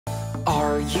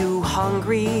Are you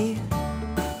hungry?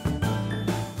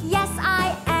 Yes,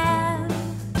 I am.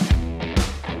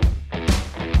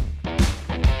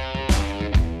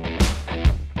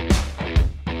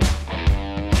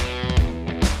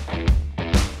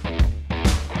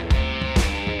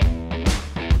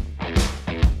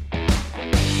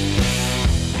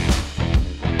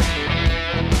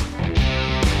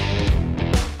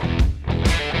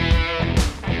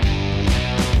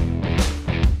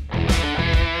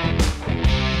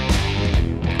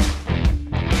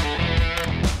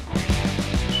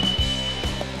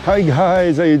 Hi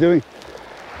guys, how you doing?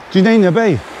 Ġnejna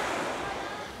Bay.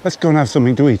 Let's go and have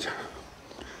something to eat.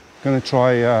 Gonna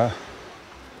try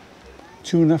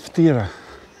tuna ftira.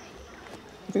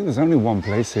 I think there's only one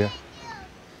place here.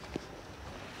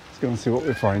 Let's go and see what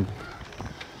we find.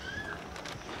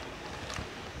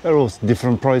 They're all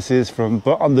different prices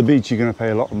but on the beach you're gonna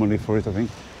pay a lot of money for it, I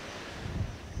think.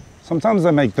 Sometimes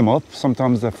they make them up,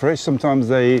 sometimes they're fresh,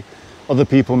 sometimes other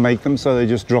people make them, so they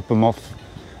just drop them off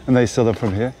and they sell them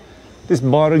from here. This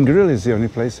bar and grill is the only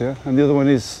place here, and the other one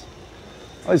is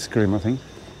ice cream, I think.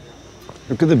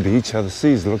 Look at the beach, how the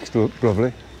seas look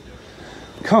lovely.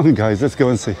 Come on guys, let's go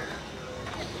and see. I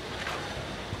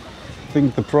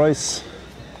think the price,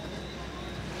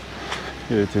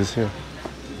 here it is here.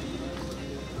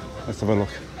 Let's have a look.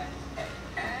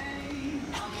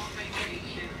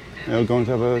 Now we're going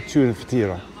to have a tuna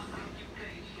ftira.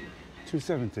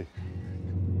 $2.70.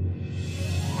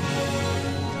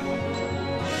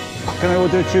 Can I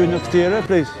order tuna ftira,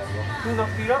 please? Tuna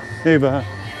ftira? Eva,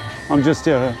 I'm just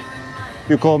here.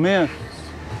 You call me?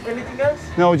 Anything else?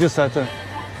 No, just that.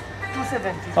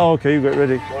 270. Oh, okay, you got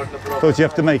ready. Thought you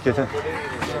have to make it.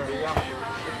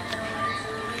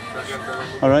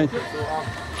 All right.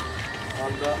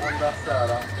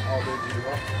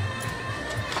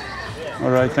 All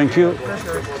right, thank you.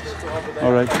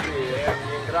 All right.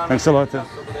 Thanks a lot.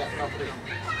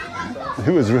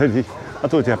 It was ready. I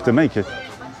thought you have to make it.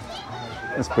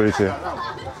 Let's put it here.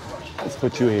 Let's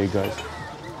put you here, guys.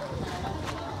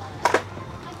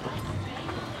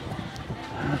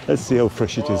 Let's see how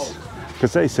fresh it is.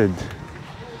 Because they said,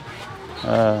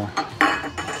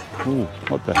 ooh,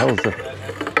 what the hell is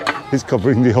that? He's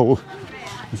covering the hole.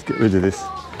 Let's get rid of this.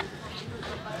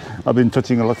 I've been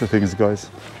touching a lot of things, guys.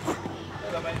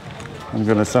 I'm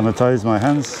going to sanitize my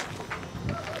hands,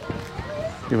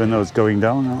 even though it's going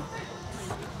down now.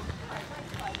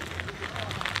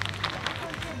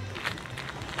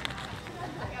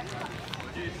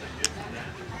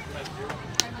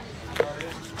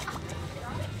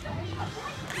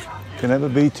 Can never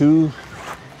be too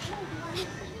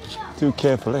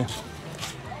careful, eh?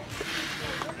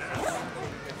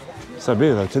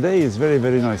 Sabira, today is very,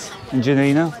 very nice. In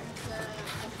Ġnejna.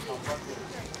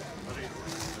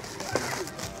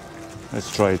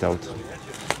 Let's try it out.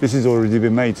 This has already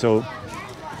been made, so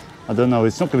I don't know,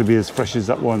 it's not going to be as fresh as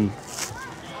that one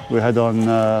we had on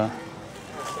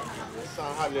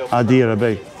Ġnejna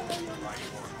Bay.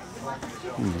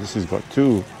 This has got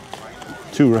two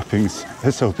wrappings.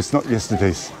 Let's hope it's not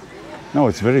yesterday's. No,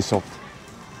 it's very soft.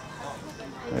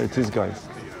 There it is, guys.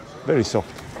 Very soft.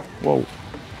 Whoa,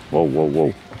 whoa, whoa,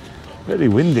 whoa. Very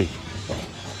windy.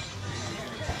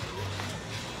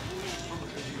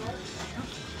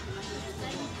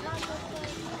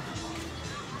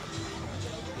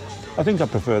 I think I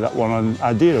prefer that one on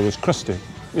Ġnejna. It was crusty.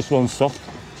 This one's soft,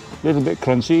 a little bit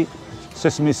crunchy.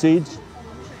 Sesame seeds,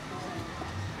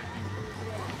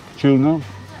 tuna,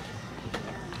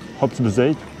 hops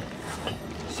bezait,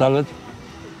 salad,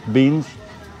 beans.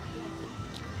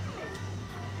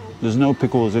 There's no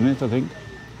pickles in it, I think.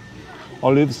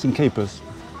 Olives and capers.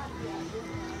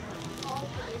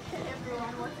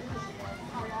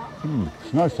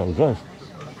 It's nice though, guys.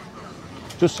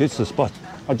 Just hits the spot.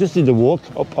 I just did a walk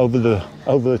up over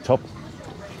the top.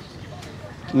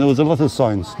 And there was a lot of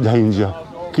signs, danger,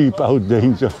 keep out,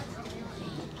 danger.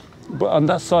 But on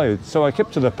that side, so I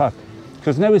kept to the path,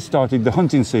 because now it's started the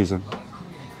hunting season.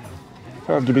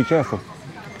 So I have to be careful.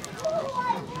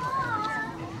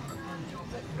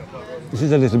 This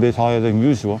is a little bit higher than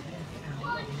usual.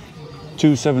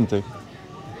 $2.70.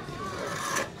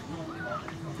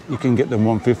 You can get them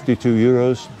 €1.50,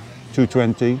 €2,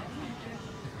 $2.20.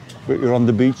 But you're on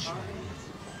the beach,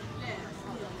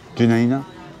 Ġnejna.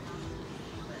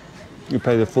 You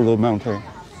pay the full amount here.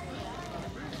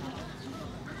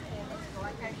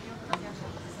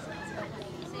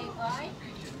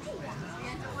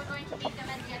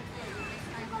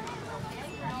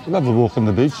 We'll have a walk on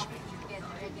the beach.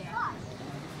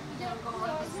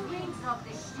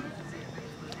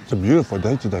 It's a beautiful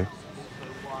day today.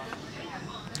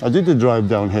 I did the drive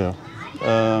down here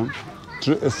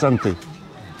Santi.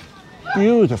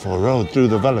 Beautiful road through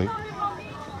the valley.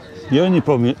 The only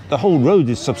problem is the whole road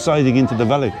is subsiding into the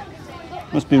valley.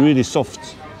 Must be really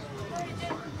soft.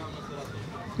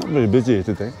 Not very busy here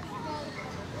today.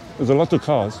 There's a lot of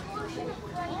cars.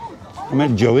 I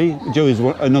met Joey. Joey's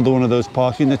another one of those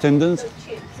parking attendants.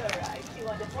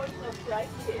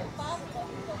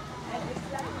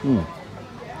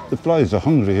 The flies are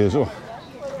hungry here as well.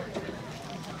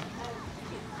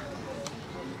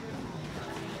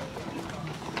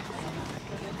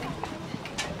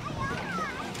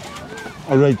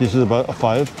 I rate this is about a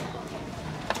 5.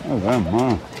 Oh damn,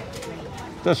 wow.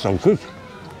 That's so good.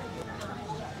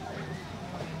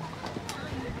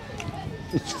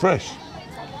 It's fresh.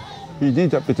 You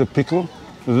need that bit of pickle.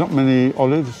 There's not many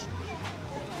olives.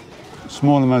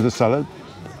 Small amount of salad.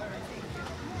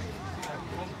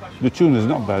 The tuna is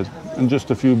not bad, and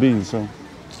just a few beans, so.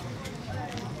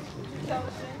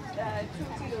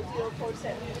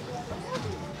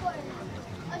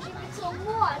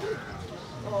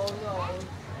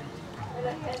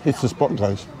 It's the spot,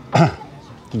 guys.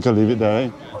 Think I'll leave it there,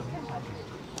 eh?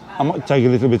 I might take a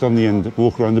little bit on the end,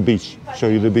 walk around the beach, show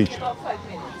you the beach.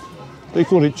 They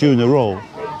call it tuna roll,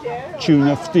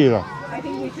 tuna ftira.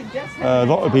 A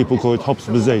lot of people call it hops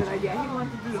bezait.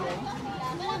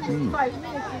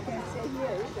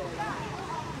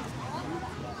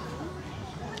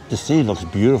 The sea looks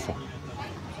beautiful.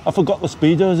 I forgot the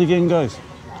speedos again, guys.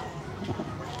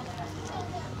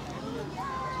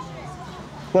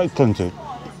 Great country.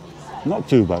 Not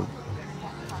too bad.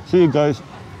 See you guys.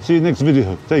 See you next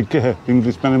video. Take care.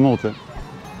 Englishman in Malta.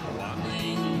 I'm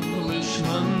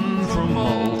Englishman from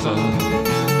Malta,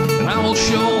 and I will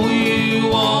show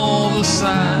you all the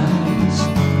signs.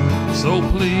 So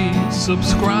please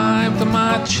subscribe to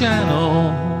my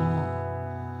channel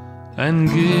and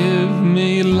give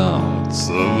me lots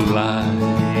of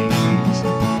likes.